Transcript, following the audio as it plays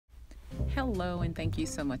Hello, and thank you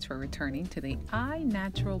so much for returning to the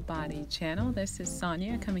iNaturalBody channel. This is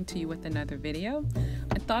Sonia coming to you with another video.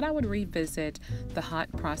 I thought I would revisit the hot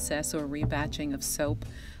process or rebatching of soap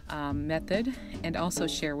method, and also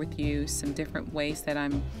share with you some different ways that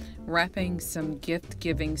I'm wrapping some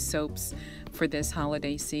gift-giving soaps for this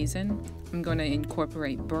holiday season. I'm going to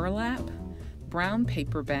incorporate burlap, brown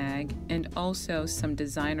paper bag, and also some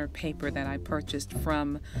designer paper that I purchased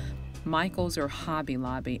from Michael's or Hobby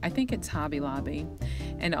Lobby. I think it's Hobby Lobby.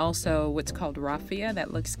 And also what's called Raffia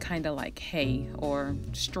that looks kind of like hay or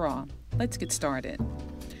straw. Let's get started.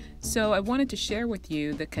 So I wanted to share with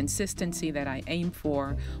you the consistency that I aim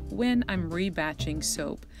for when I'm rebatching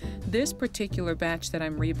soap. This particular batch that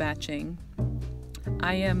I'm rebatching,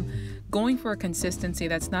 I am going for a consistency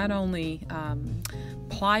that's not only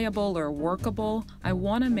pliable or workable. I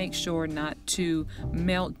want to make sure not to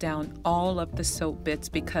melt down all of the soap bits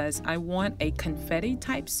because I want a confetti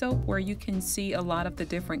type soap where you can see a lot of the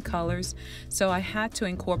different colors. So I had to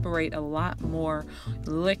incorporate a lot more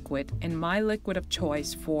liquid, and my liquid of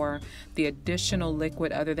choice for the additional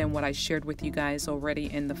liquid, other than what I shared with you guys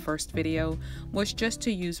already in the first video, was just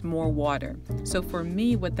to use more water. So for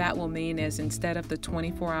me, what that will mean is instead of the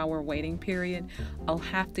 24-hour waiting period, I'll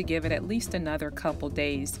have to give it at least another couple days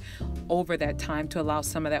over that time to allow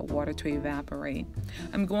some of that water to evaporate.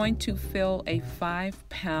 I'm going to fill a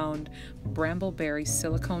 5-pound brambleberry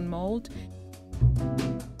silicone mold.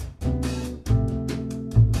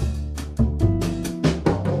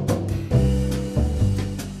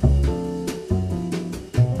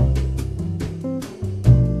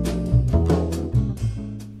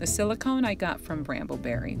 The silicone I got from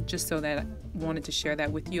Brambleberry, just so that I wanted to share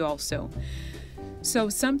that with you also. So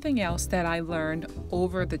something else that I learned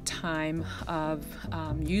over the time of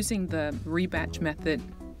using the rebatch method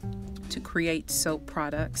to create soap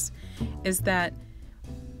products is that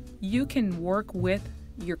you can work with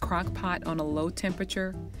your crock pot on a low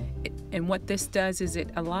temperature, and what this does is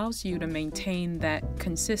it allows you to maintain that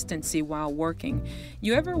consistency while working.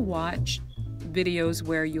 You ever watch videos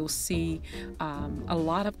where you'll see a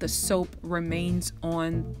lot of the soap remains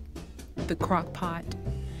on the crock pot?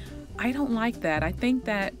 I don't like that. I think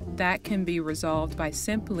that that can be resolved by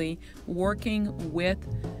simply working with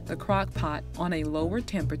the crock pot on a lower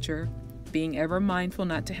temperature, being ever mindful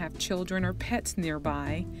not to have children or pets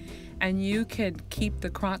nearby, and you could keep the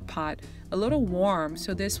crock pot a little warm,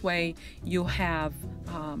 so this way you'll have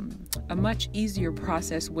a much easier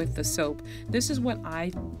process with the soap. This is what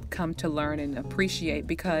I come to learn and appreciate,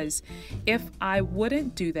 because if I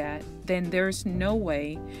wouldn't do that, then there's no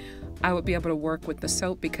way I would be able to work with the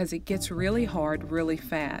soap, because it gets really hard really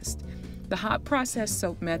fast. The hot process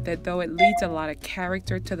soap method, though it leads a lot of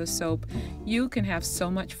character to the soap, you can have so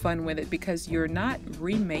much fun with it because you're not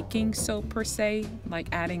remaking soap per se, like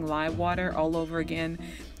adding live water all over again.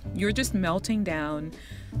 You're just melting down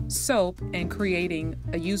soap and creating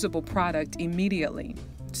a usable product immediately.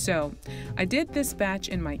 So I did this batch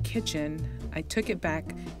in my kitchen. I took it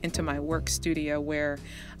back into my work studio where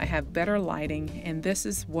I have better lighting, and this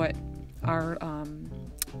is what our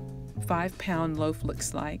 5-pound loaf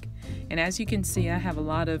looks like. And as you can see, I have a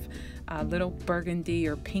lot of little burgundy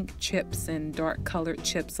or pink chips and dark colored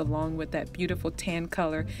chips along with that beautiful tan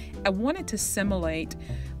color. I wanted to simulate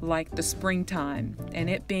like the springtime, and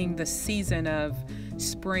it being the season of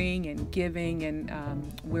spring and giving, and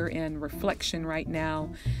we're in reflection right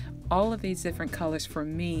now. All of these different colors for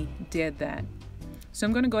me did that. So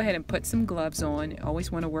I'm going to go ahead and put some gloves on. I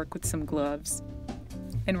always want to work with some gloves,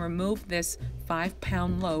 and remove this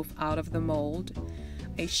 5-pound loaf out of the mold.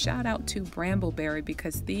 A shout out to Brambleberry,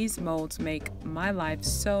 because these molds make my life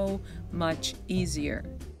so much easier.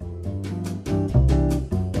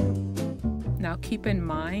 Now keep in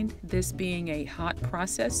mind, this being a hot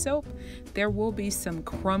process soap, there will be some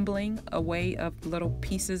crumbling away of little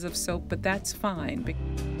pieces of soap, but that's fine.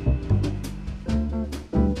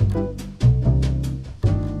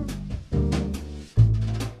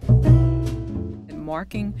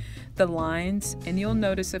 Marking the lines, and you'll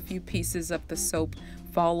notice a few pieces of the soap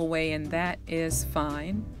fall away, and that is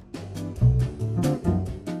fine.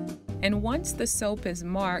 And once the soap is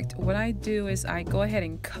marked, what I do is I go ahead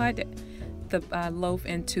and cut the loaf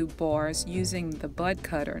into bars using the bud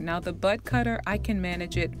cutter. Now the bud cutter, I can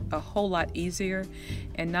manage it a whole lot easier,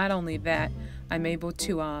 and not only that, I'm able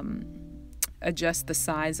to adjust the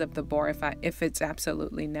size of the bar if it's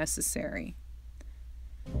absolutely necessary.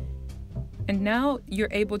 And now you're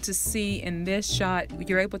able to see in this shot,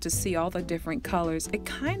 you're able to see all the different colors. It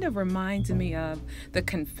kind of reminds me of the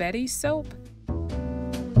confetti soap.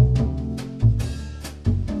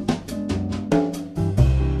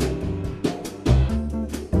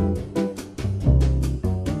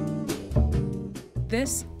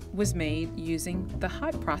 This was made using the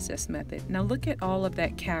hot process method. Now look at all of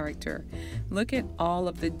that character. Look at all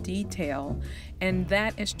of the detail, and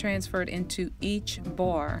that is transferred into each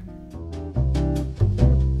bar.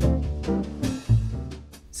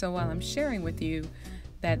 So while I'm sharing with you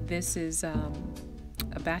that this is a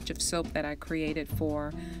batch of soap that I created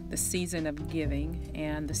for the season of giving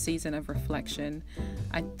and the season of reflection,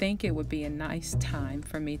 I think it would be a nice time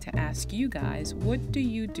for me to ask you guys, what do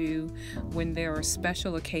you do when there are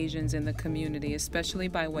special occasions in the community, especially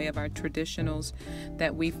by way of our traditionals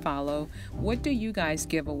that we follow? What do you guys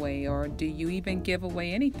give away, or do you even give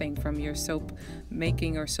away anything from your soap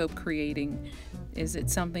making or soap creating? Is it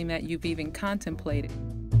something that you've even contemplated?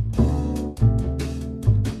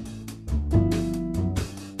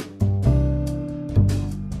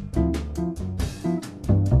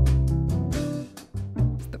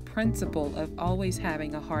 Principle of always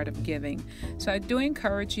having a heart of giving. So I do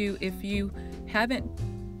encourage you, if you haven't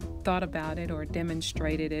thought about it or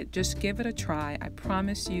demonstrated it, just give it a try. I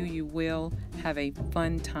promise you, you will have a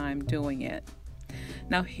fun time doing it.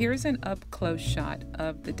 Now here's an up close shot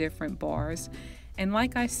of the different bars. And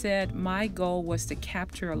like I said, my goal was to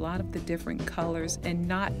capture a lot of the different colors and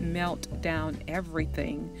not melt down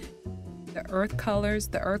everything. The earth colors,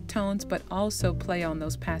 the earth tones, but also play on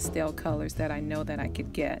those pastel colors that I know that I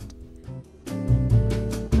could get.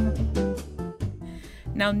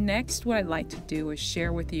 Now next, what I'd like to do is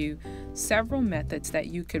share with you several methods that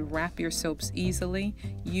you could wrap your soaps easily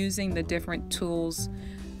using the different tools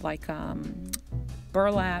like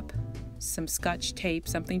burlap, some scotch tape,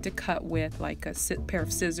 something to cut with, like a pair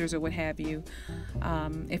of scissors or what have you.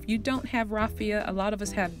 If you don't have raffia, a lot of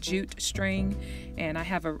us have jute string, and I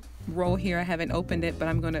have a roll here. I haven't opened it, but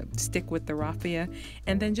I'm going to stick with the raffia.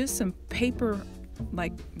 And then just some paper,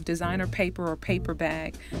 like designer paper or paper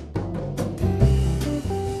bag.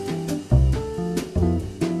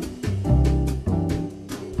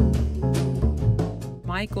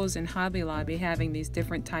 Michael's and Hobby Lobby having these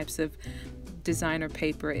different types of designer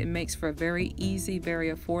paper. It makes for a very easy,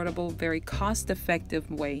 very affordable, very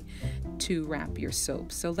cost-effective way to wrap your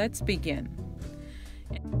soap. So let's begin.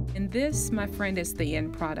 And this, my friend, is the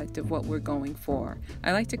end product of what we're going for.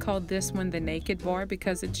 I like to call this one the naked bar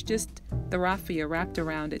because it's just the raffia wrapped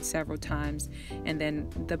around it several times, and then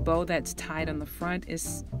the bow that's tied on the front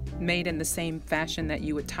is made in the same fashion that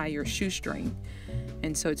you would tie your shoestring.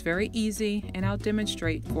 And so it's very easy, and I'll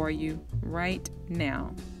demonstrate for you right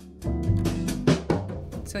now.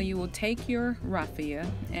 So you will take your raffia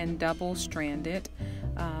and double strand it,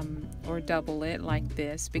 or double it like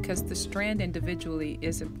this, because the strand individually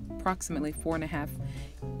is approximately 4.5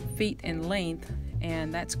 feet in length,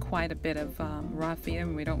 and that's quite a bit of raffia,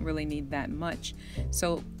 and we don't really need that much.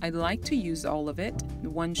 So I like to use all of it,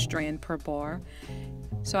 1 strand per bar.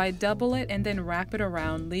 So I double it and then wrap it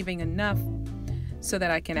around, leaving enough so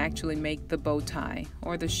that I can actually make the bow tie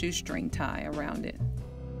or the shoestring tie around it.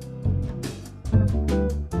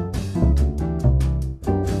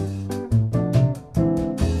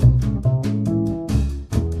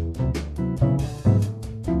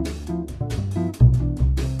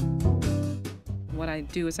 What I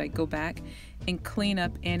do is I go back and clean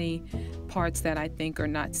up any parts that I think are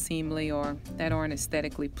not seamly or that aren't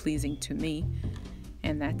aesthetically pleasing to me,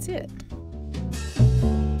 and that's it.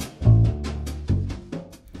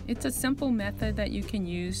 It's a simple method that you can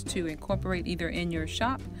use to incorporate either in your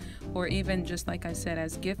shop or even, just like I said,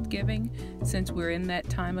 as gift giving, since we're in that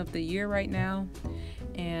time of the year right now.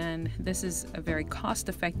 And this is a very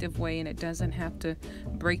cost-effective way, and it doesn't have to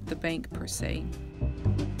break the bank per se.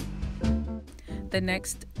 The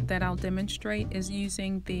next that I'll demonstrate is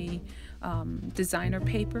using the designer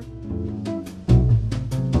paper.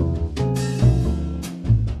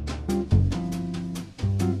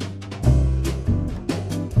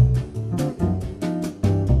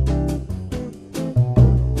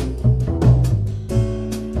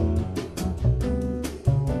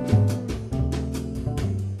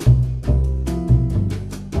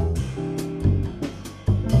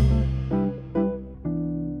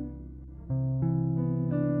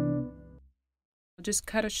 Just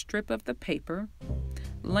cut a strip of the paper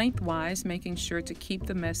lengthwise, making sure to keep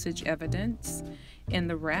the message evidence in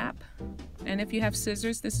the wrap. And if you have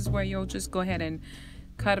scissors, this is where you'll just go ahead and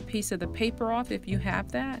cut a piece of the paper off if you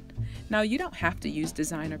have that. Now, you don't have to use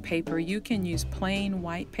designer paper. You can use plain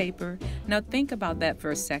white paper. Now think about that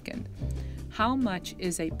for a second. How much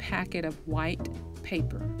is a packet of white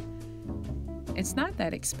paper? It's not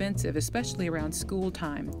that expensive, especially around school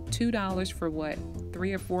time. $2 for what,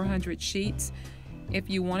 300 or 400 sheets? If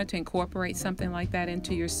you wanted to incorporate something like that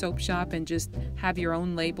into your soap shop and just have your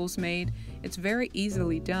own labels made, it's very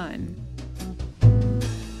easily done.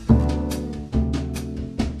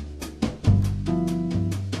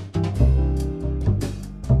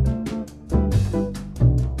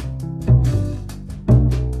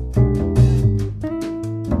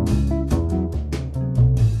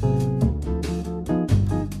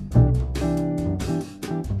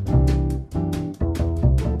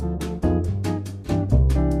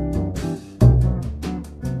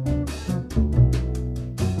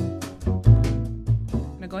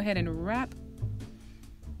 ahead and wrap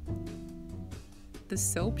the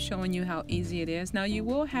soap, showing you how easy it is. Now you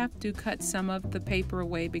will have to cut some of the paper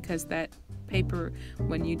away because that paper,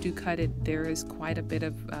 when you do cut it, there is quite a bit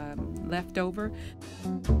of leftover.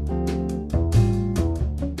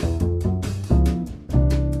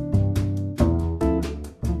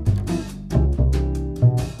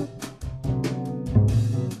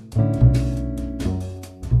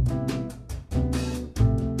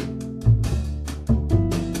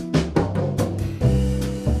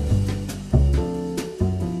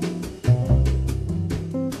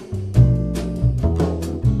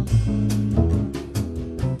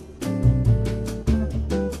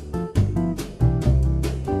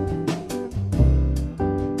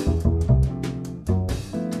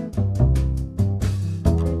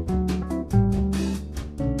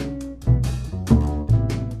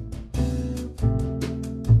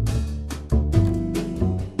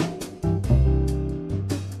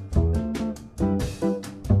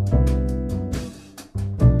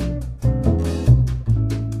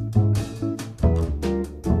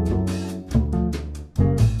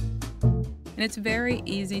 And it's very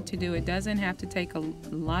easy to do. It doesn't have to take a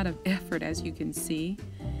lot of effort, as you can see.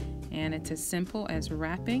 And it's as simple as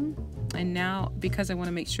wrapping. And now, because I want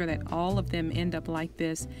to make sure that all of them end up like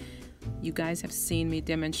this, you guys have seen me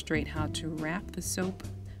demonstrate how to wrap the soap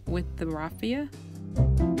with the raffia.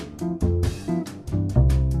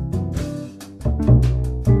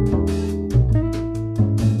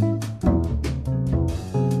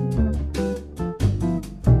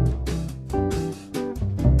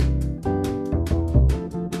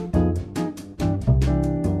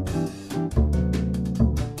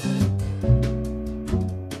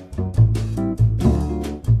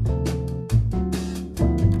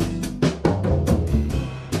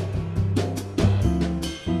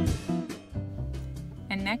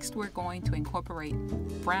 Next, we're going to incorporate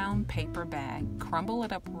brown paper bag. Crumble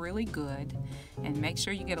it up really good and make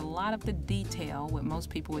sure you get a lot of the detail. What most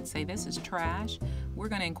people would say, this is trash. We're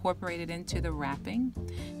going to incorporate it into the wrapping.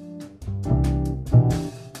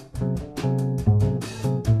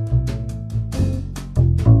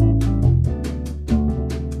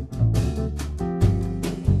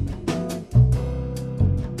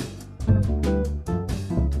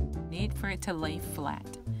 Need for it to lay flat.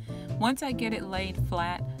 Once I get it laid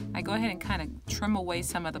flat, I go ahead and kind of trim away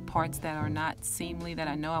some of the parts that are not seamly that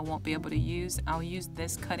I know I won't be able to use. I'll use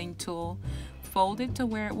this cutting tool, fold it to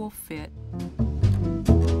where it will fit.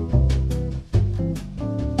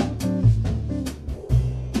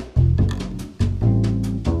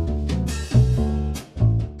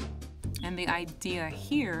 And the idea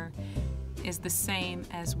here is the same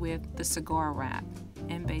as with the cigar wrap.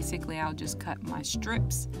 And basically I'll just cut my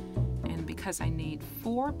strips. And because I need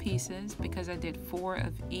 4 pieces, because I did 4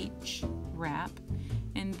 of each wrap,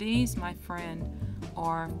 and these, my friend,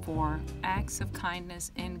 are for acts of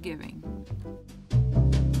kindness and giving.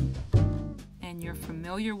 And you're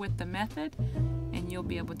familiar with the method, and you'll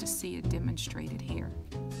be able to see it demonstrated here.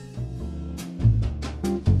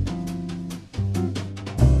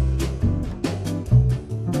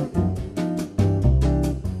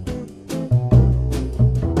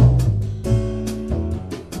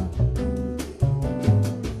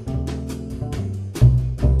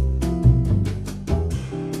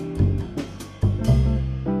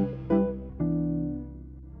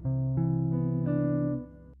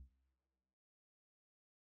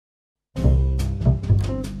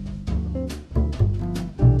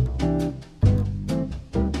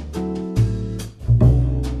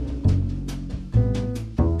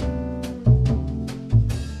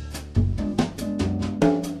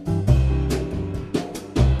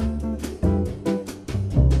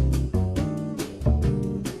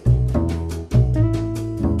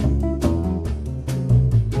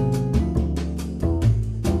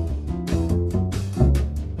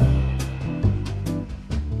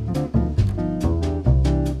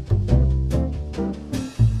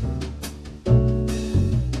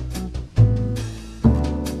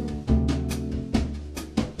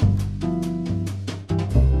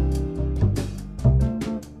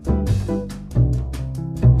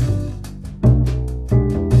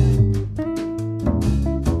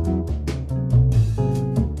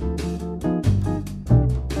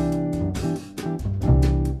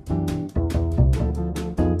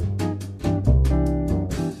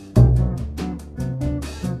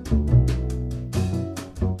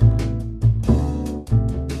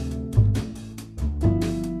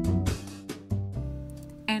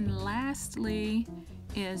 Lastly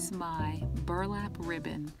is my burlap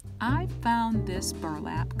ribbon. I found this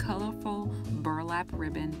colorful burlap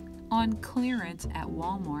ribbon On clearance at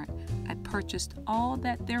Walmart, I purchased all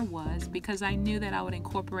that there was because I knew that I would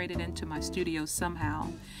incorporate it into my studio somehow.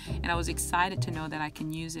 And I was excited to know that I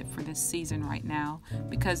can use it for this season right now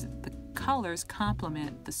because the colors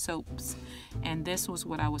complement the soaps. And this was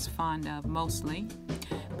what I was fond of mostly.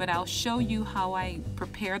 But I'll show you how I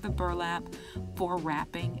prepare the burlap for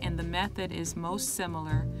wrapping, and the method is most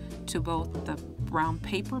similar to both the brown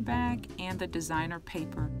paper bag and the designer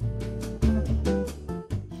paper,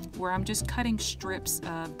 where I'm just cutting strips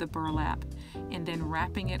of the burlap and then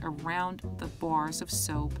wrapping it around the bars of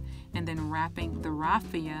soap and then wrapping the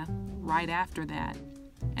raffia right after that.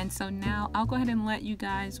 And so now I'll go ahead and let you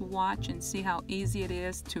guys watch and see how easy it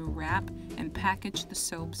is to wrap and package the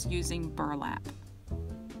soaps using burlap.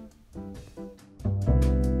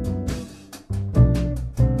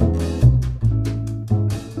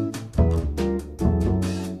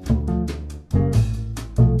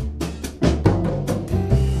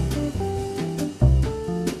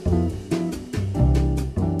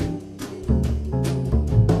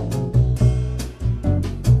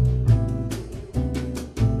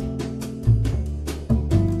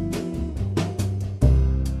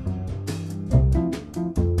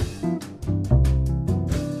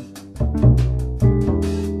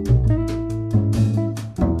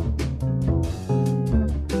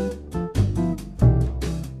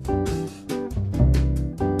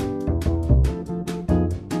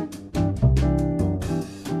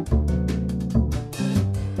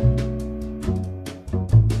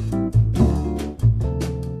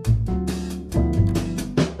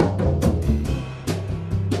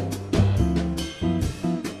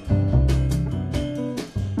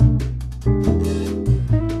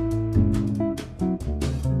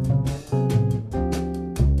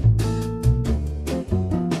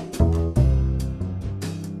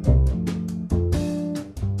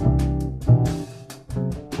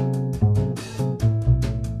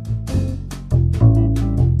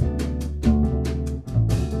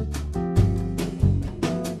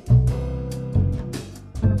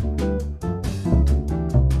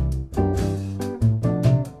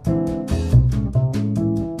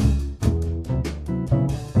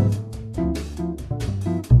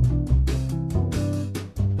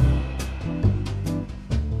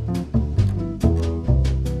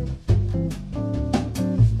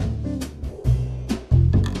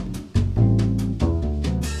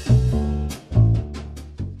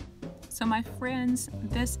 So my friends,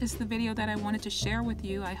 this is the video that I wanted to share with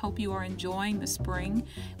you. I hope you are enjoying the spring.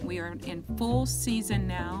 We are in full season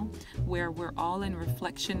now where we're all in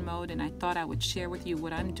reflection mode, and I thought I would share with you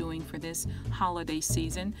what I'm doing for this holiday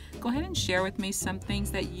season. Go ahead and share with me some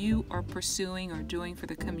things that you are pursuing or doing for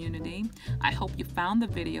the community. I hope you found the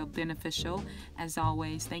video beneficial. As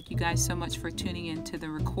always, thank you guys so much for tuning in to the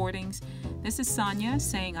recordings. This is Sonia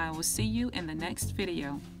saying I will see you in the next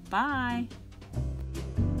video. Bye!